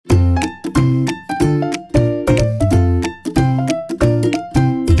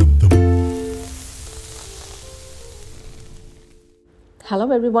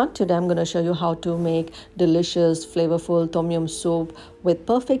Hello everyone, today I'm going to show you how to make delicious flavorful Tom Yum soup with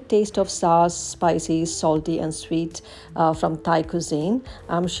perfect taste of sour, spicy, salty and sweet from Thai cuisine.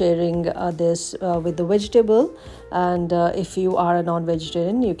 I'm sharing this with the vegetable, and if you are a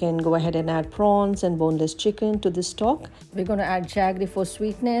non-vegetarian you can go ahead and add prawns and boneless chicken to this stock. We're going to add jaggery for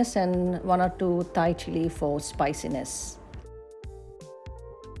sweetness and 1 or 2 Thai chili for spiciness.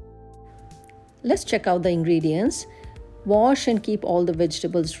 Let's check out the ingredients. Wash and keep all the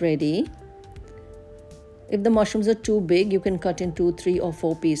vegetables ready. If the mushrooms are too big, you can cut into 3 or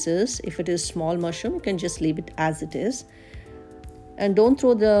 4 pieces. If it is small mushroom, you can just leave it as it is. And don't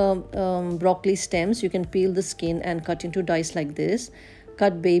throw the broccoli stems. You can peel the skin and cut into dice like this.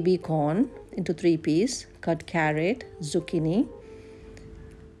 Cut baby corn into 3 pieces. Cut carrot, zucchini.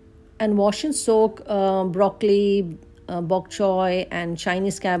 And wash and soak broccoli, bok choy and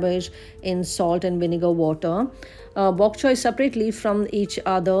Chinese cabbage in salt and vinegar water. Bok choy separately from each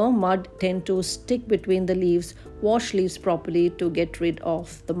other. Mud tend to stick between the leaves. Wash leaves properly to get rid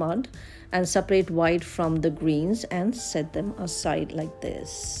of the mud and separate white from the greens and set them aside like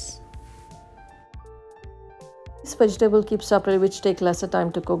this. This vegetable keep separate, which take lesser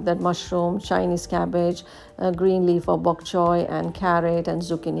time to cook than mushroom, Chinese cabbage, green leaf or bok choy and carrot and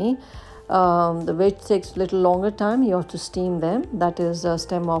zucchini. The veg takes a little longer time. You have to steam them. That is a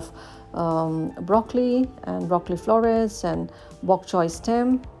stem of broccoli and broccoli florets and bok choy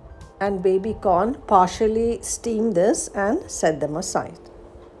stem and baby corn. Partially steam this and set them aside.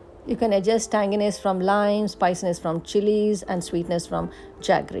 You can adjust tanginess from lime, spiciness from chilies and sweetness from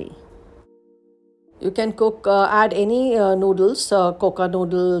jaggery. You can cook, add any noodles, koka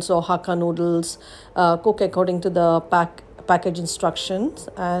noodles or hakka noodles. Cook according to the package instructions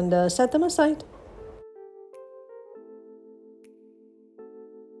and set them aside.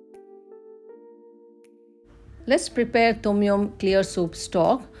 Let's prepare Tom Yom Clear Soup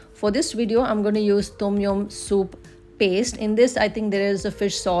stock. For this video, I'm going to use Tom Yom Soup paste. In this, I think there is a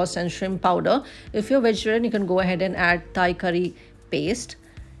fish sauce and shrimp powder. If you're vegetarian, you can go ahead and add Thai curry paste.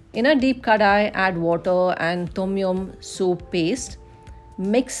 In a deep kadai, add water and Tom Yum Soup paste.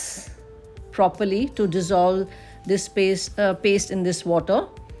 Mix properly to dissolve this paste in this water.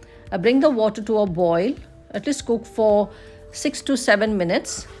 Bring the water to a boil. At least cook for 6 to 7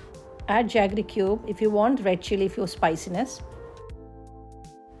 minutes. Add jaggery cube if you want, red chili for spiciness.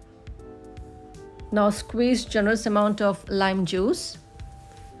 Now squeeze generous amount of lime juice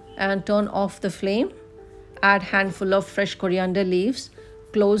and turn off the flame. Add handful of fresh coriander leaves.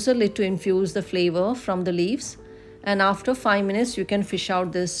 Close the lid to infuse the flavor from the leaves. And after 5 minutes, you can fish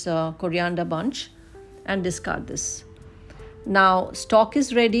out this coriander bunch and discard this. Now stock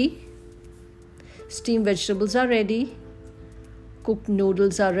is ready. Steamed vegetables are ready. Cooked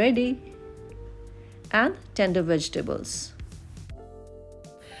noodles are ready. And tender vegetables.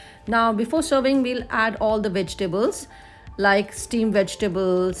 Now before serving, we'll add all the vegetables like steamed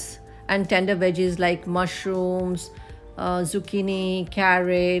vegetables and tender veggies like mushrooms, zucchini,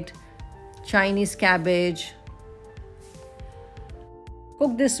 carrot, Chinese cabbage.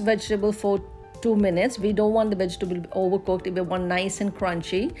 Cook this vegetable for 2 minutes. We don't want the vegetable to be overcooked. We want nice and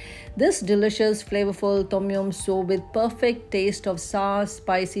crunchy. This delicious flavorful Tom Yum soup with perfect taste of sour,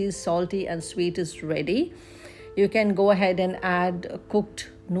 spicy, salty and sweet is ready. You can go ahead and add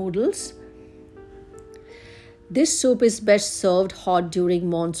cooked noodles. This soup is best served hot during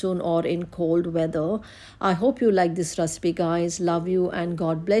monsoon or in cold weather. I hope you like this recipe, guys. Love you and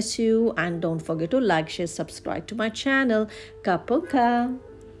God bless you. And don't forget to like, share, subscribe to my channel. Kapunka.